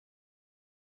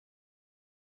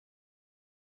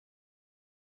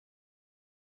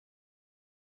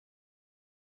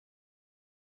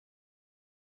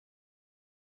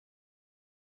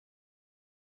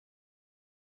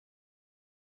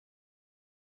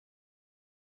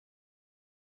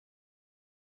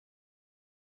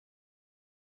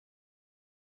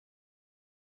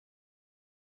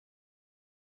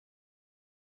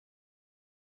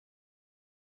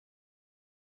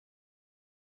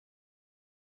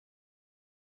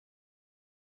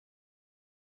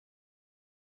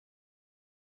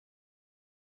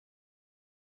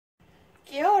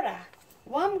Kia ora.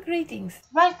 Warm greetings.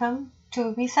 Welcome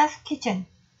to Visa's Kitchen.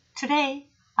 Today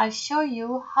I'll show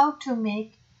you how to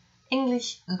make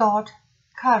English gourd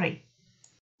curry.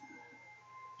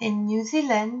 In New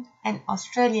Zealand and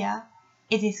Australia,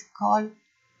 it is called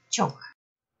choke.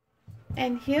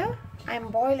 And here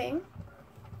I'm boiling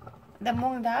the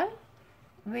mung dal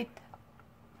with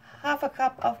half a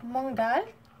cup of mung dal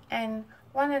and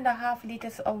 1.5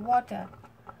 liters of water.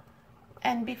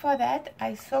 And before that,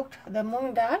 I soaked the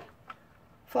mung dal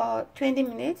for 20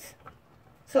 minutes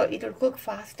so it will cook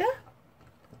faster.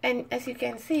 And as you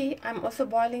can see, I'm also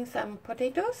boiling some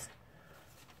potatoes.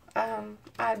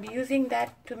 I'll be using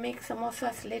that to make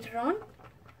samosas later on.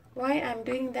 Why I'm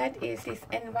doing that is it's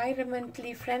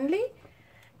environmentally friendly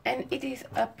and it is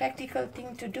a practical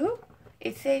thing to do.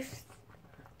 It saves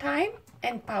time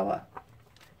and power.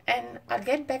 And I'll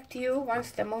get back to you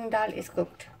once the mung dal is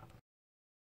cooked.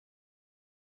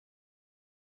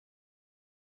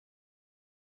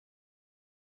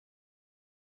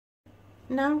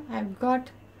 Now I've got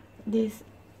this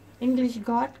English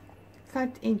gourd cut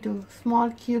into small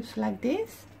cubes like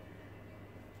this,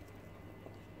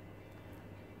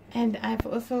 and I've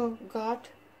also got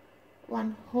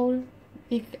one whole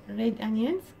big red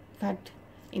onions cut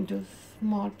into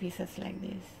small pieces like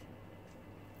this.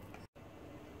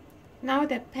 Now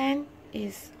the pan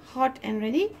is hot and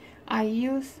ready. I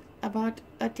use about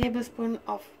a tablespoon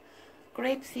of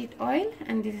grapeseed oil,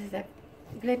 and this is the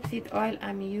grapeseed oil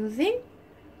I'm using.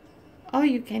 Or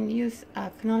you can use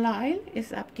canola oil,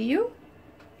 it's up to you.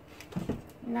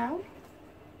 Now,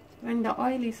 when the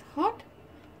oil is hot,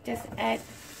 just add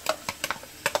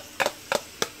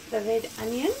the red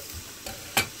onion.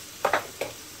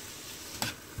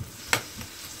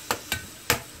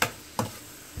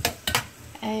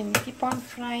 And keep on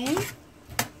frying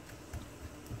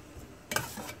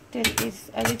till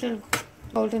it's a little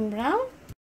golden brown.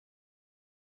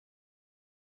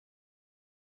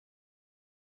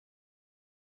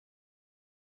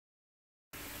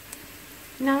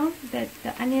 Now that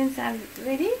the onions are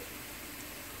ready,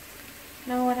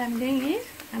 now what I'm doing is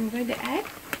I'm going to add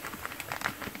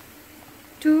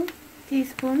 2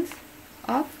 teaspoons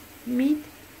of meat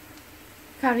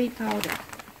curry powder.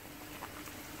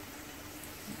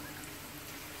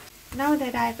 Now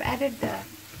that I've added the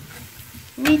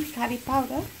meat curry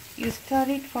powder, you stir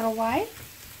it for a while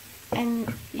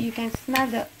and you can smell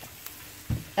the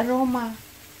aroma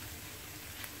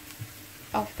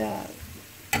of the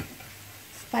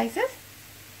spices.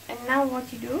 And now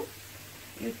what you do,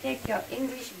 you take your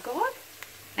English gourd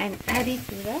and add it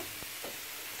to the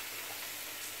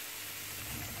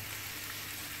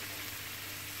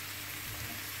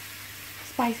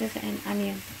spices and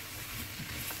onions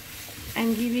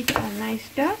and give it a nice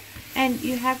stir, and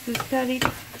you have to stir it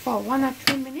for 1 or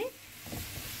 2 minutes,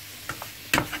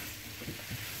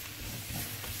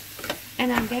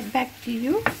 and I'll get back to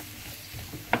you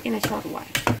in a short while.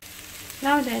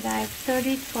 Now that I've stirred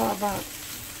it for about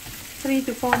 3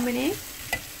 to 4 minutes,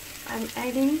 I'm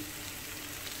adding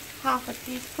half a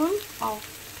teaspoon of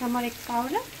turmeric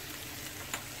powder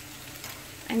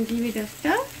and give it a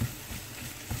stir.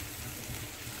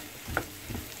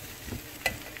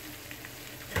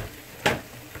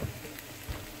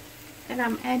 And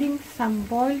I'm adding some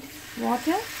boiled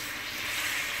water.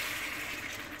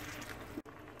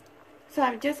 So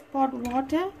I've just poured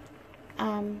water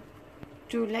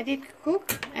to let it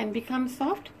cook and become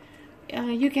soft.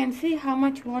 You can see how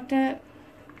much water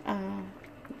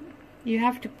you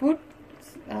have to put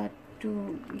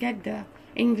to get the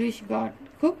English gourd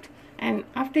cooked. And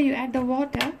after you add the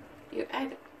water, you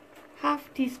add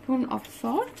half teaspoon of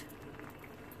salt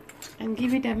and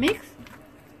give it a mix.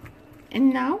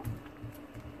 And now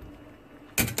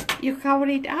you cover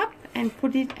it up and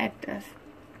put it at a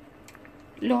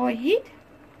lower heat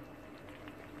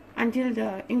until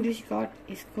the English gourd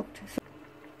is cooked. So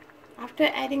after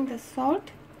adding the salt,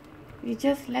 you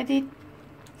just let it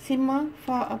simmer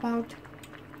for about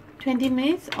 20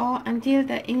 minutes or until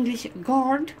the English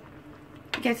gourd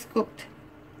gets cooked,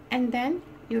 and then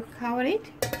you cover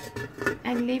it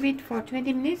and leave it for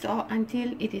 20 minutes or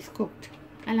until it is cooked,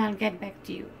 and I'll get back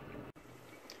to you.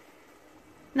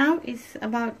 Now it's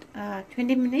about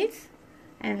 20 minutes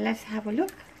and let's have a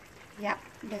look. Yeah,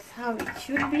 that's how it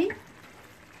should be.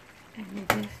 And you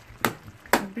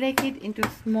just break it into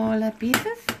smaller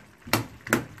pieces.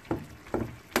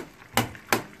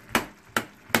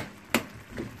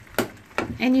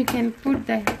 And you can put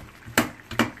the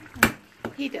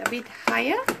heat a bit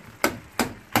higher.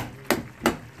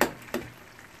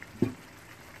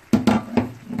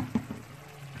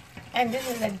 And this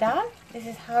is the dal. This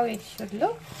is how it should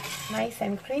look, nice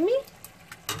and creamy.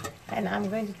 And I'm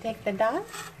going to take the dal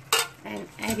and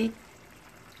add it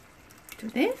to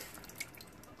this.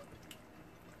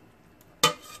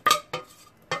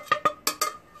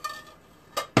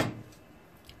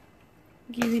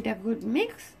 Give it a good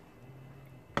mix.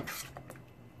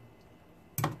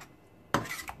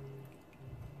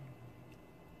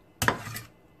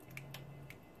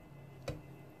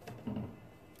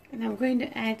 And I'm going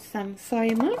to add some soy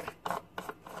milk.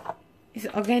 It's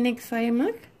organic soy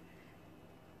milk.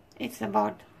 It's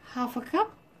about half a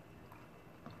cup.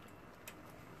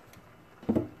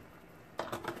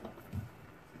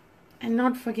 And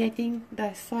not forgetting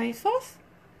the soy sauce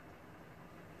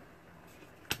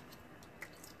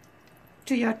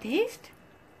to your taste.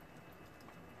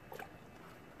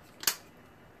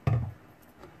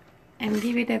 And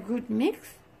give it a good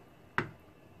mix.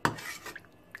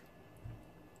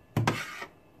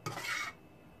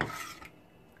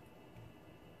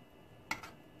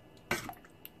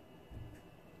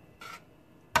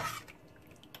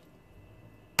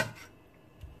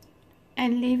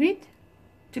 And leave it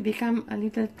to become a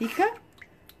little thicker,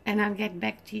 and I'll get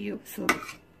back to you soon.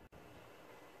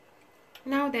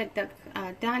 Now that the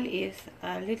dal is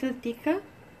a little thicker,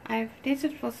 I've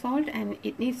tasted for salt and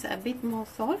it needs a bit more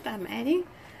salt. I'm adding.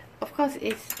 Of course,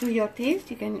 it's to your taste.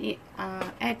 You can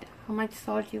add how much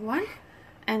salt you want,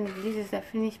 and this is the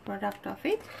finished product of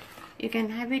it. You can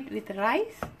have it with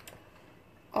rice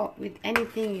or with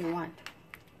anything you want.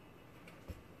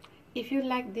 If you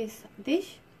like this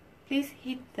dish, please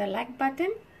hit the like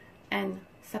button and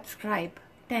subscribe.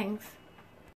 Thanks.